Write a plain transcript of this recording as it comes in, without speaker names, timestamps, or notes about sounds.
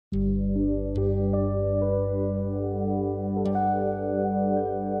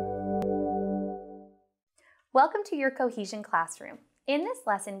Welcome to your Cohesion Classroom. In this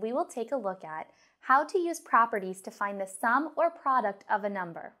lesson, we will take a look at how to use properties to find the sum or product of a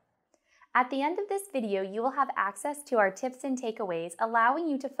number. At the end of this video, you will have access to our tips and takeaways, allowing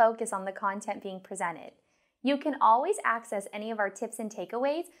you to focus on the content being presented. You can always access any of our tips and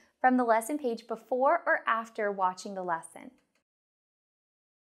takeaways from the lesson page before or after watching the lesson.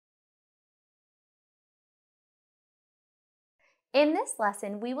 In this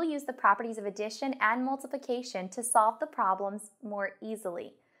lesson, we will use the properties of addition and multiplication to solve the problems more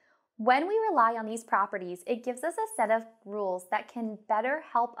easily. When we rely on these properties, it gives us a set of rules that can better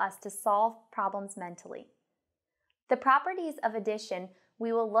help us to solve problems mentally. The properties of addition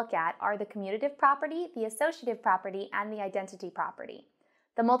we will look at are the commutative property, the associative property, and the identity property.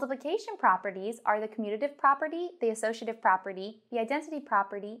 The multiplication properties are the commutative property, the associative property, the identity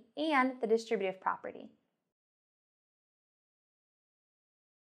property, and the distributive property.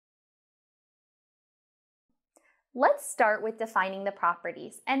 Let's start with defining the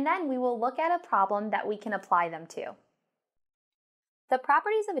properties, and then we will look at a problem that we can apply them to. The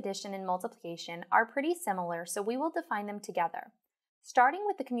properties of addition and multiplication are pretty similar, so we will define them together. Starting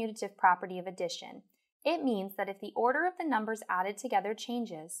with the commutative property of addition, it means that if the order of the numbers added together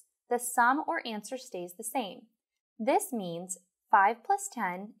changes, the sum or answer stays the same. This means 5 plus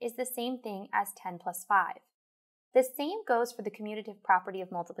 10 is the same thing as 10 plus 5. The same goes for the commutative property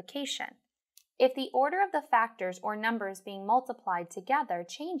of multiplication. If the order of the factors or numbers being multiplied together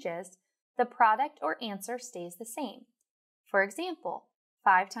changes, the product or answer stays the same. For example,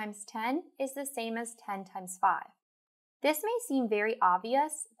 5 times 10 is the same as 10 times 5. This may seem very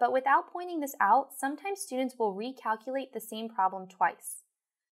obvious, but without pointing this out, sometimes students will recalculate the same problem twice.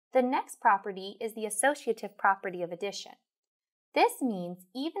 The next property is the associative property of addition. This means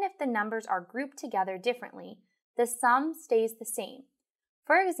even if the numbers are grouped together differently, the sum stays the same.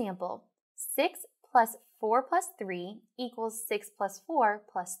 For example, 6 plus 4 plus 3 equals 6 plus 4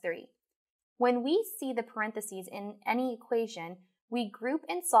 plus 3. When we see the parentheses in any equation, we group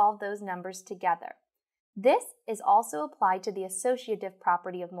and solve those numbers together. This is also applied to the associative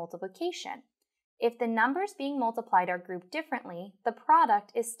property of multiplication. If the numbers being multiplied are grouped differently, the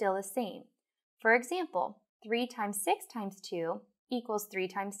product is still the same. For example, 3 times 6 times 2 equals 3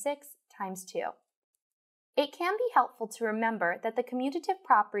 times 6 times 2. It can be helpful to remember that the commutative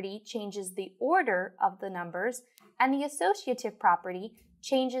property changes the order of the numbers and the associative property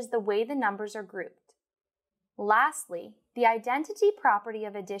changes the way the numbers are grouped. Lastly, the identity property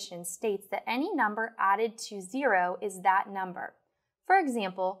of addition states that any number added to 0 is that number. For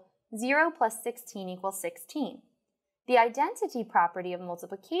example, 0 plus 16 equals 16. The identity property of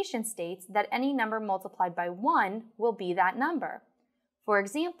multiplication states that any number multiplied by 1 will be that number. For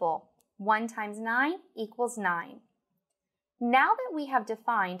example, 1 times 9 equals 9. Now that we have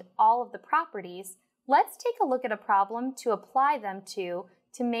defined all of the properties, let's take a look at a problem to apply them to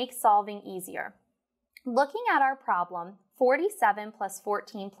make solving easier. Looking at our problem, 47 plus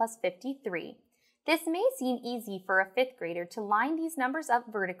 14 plus 53, this may seem easy for a 5th grader to line these numbers up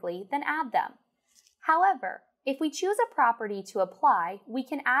vertically, then add them. However, if we choose a property to apply, we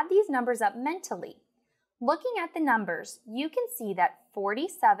can add these numbers up mentally. Looking at the numbers, you can see that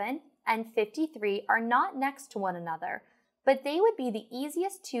 47 and 53 are not next to one another, but they would be the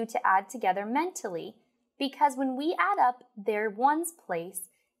easiest two to add together mentally because when we add up their ones place,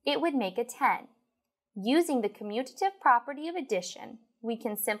 it would make a 10. Using the commutative property of addition, we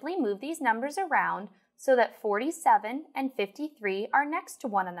can simply move these numbers around so that 47 and 53 are next to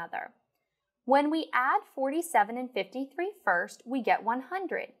one another. When we add 47 and 53 first, we get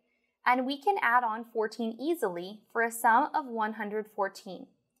 100, and we can add on 14 easily for a sum of 114.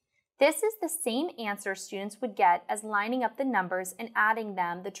 This is the same answer students would get as lining up the numbers and adding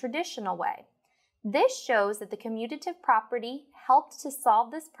them the traditional way. This shows that the commutative property helped to solve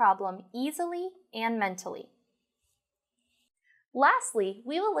this problem easily and mentally. Lastly,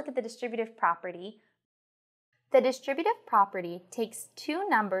 we will look at the distributive property. The distributive property takes two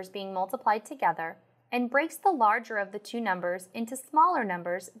numbers being multiplied together and breaks the larger of the two numbers into smaller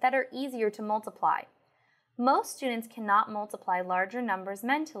numbers that are easier to multiply. Most students cannot multiply larger numbers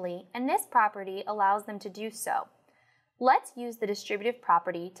mentally, and this property allows them to do so. Let's use the distributive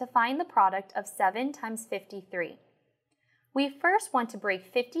property to find the product of 7 times 53. We first want to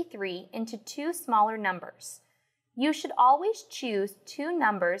break 53 into two smaller numbers. You should always choose two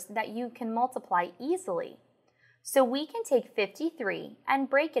numbers that you can multiply easily. So we can take 53 and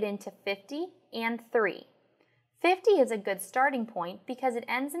break it into 50 and 3. 50 is a good starting point because it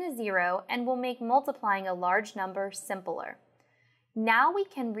ends in a 0 and will make multiplying a large number simpler. Now we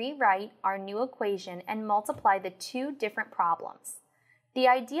can rewrite our new equation and multiply the two different problems. The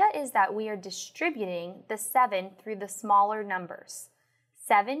idea is that we are distributing the 7 through the smaller numbers.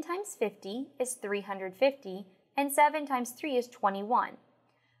 7 times 50 is 350, and 7 times 3 is 21.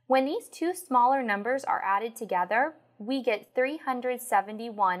 When these two smaller numbers are added together, we get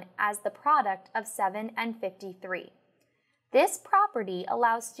 371 as the product of 7 and 53. This property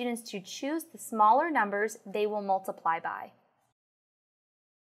allows students to choose the smaller numbers they will multiply by.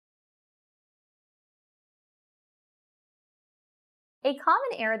 A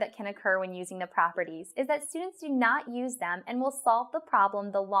common error that can occur when using the properties is that students do not use them and will solve the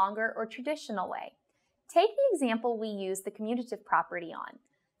problem the longer or traditional way. Take the example we use the commutative property on.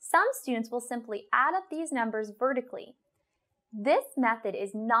 Some students will simply add up these numbers vertically. This method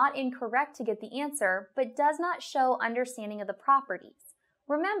is not incorrect to get the answer, but does not show understanding of the properties.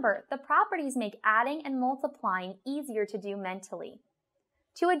 Remember, the properties make adding and multiplying easier to do mentally.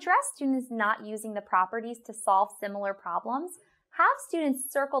 To address students not using the properties to solve similar problems, have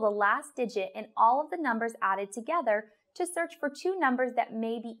students circle the last digit in all of the numbers added together to search for two numbers that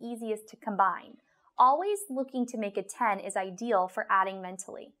may be easiest to combine. Always looking to make a 10 is ideal for adding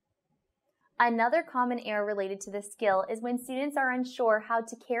mentally. Another common error related to this skill is when students are unsure how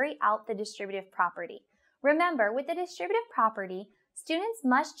to carry out the distributive property. Remember, with the distributive property, students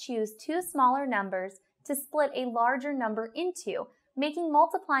must choose two smaller numbers to split a larger number into, making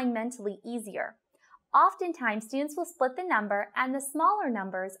multiplying mentally easier. Oftentimes, students will split the number and the smaller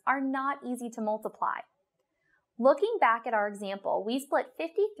numbers are not easy to multiply. Looking back at our example, we split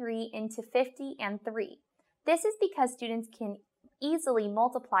 53 into 50 and 3. This is because students can easily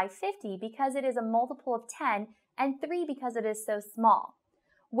multiply 50 because it is a multiple of 10 and 3 because it is so small.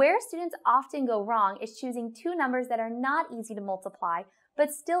 Where students often go wrong is choosing two numbers that are not easy to multiply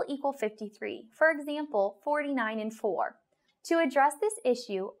but still equal 53. For example, 49 and 4. To address this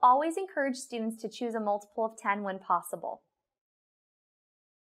issue, always encourage students to choose a multiple of 10 when possible.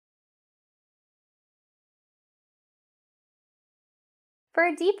 For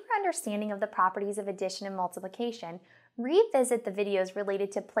a deeper understanding of the properties of addition and multiplication, revisit the videos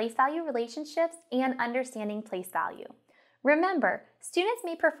related to place value relationships and understanding place value. Remember, students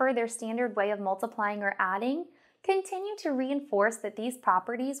may prefer their standard way of multiplying or adding. Continue to reinforce that these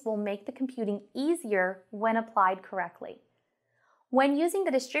properties will make the computing easier when applied correctly. When using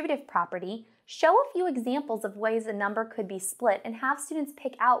the distributive property, show a few examples of ways a number could be split and have students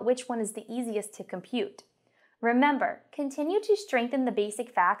pick out which one is the easiest to compute. Remember, continue to strengthen the basic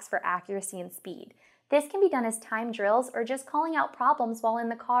facts for accuracy and speed. This can be done as time drills or just calling out problems while in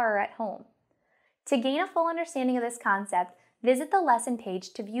the car or at home. To gain a full understanding of this concept, visit the lesson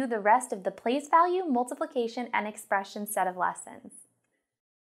page to view the rest of the place value, multiplication, and expression set of lessons.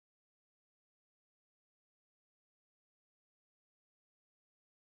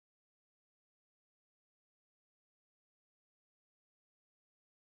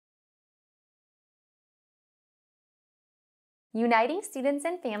 Uniting students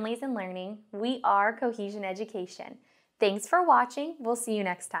and families in learning, we are Cohesion Education. Thanks for watching. We'll see you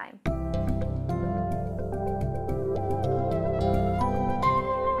next time.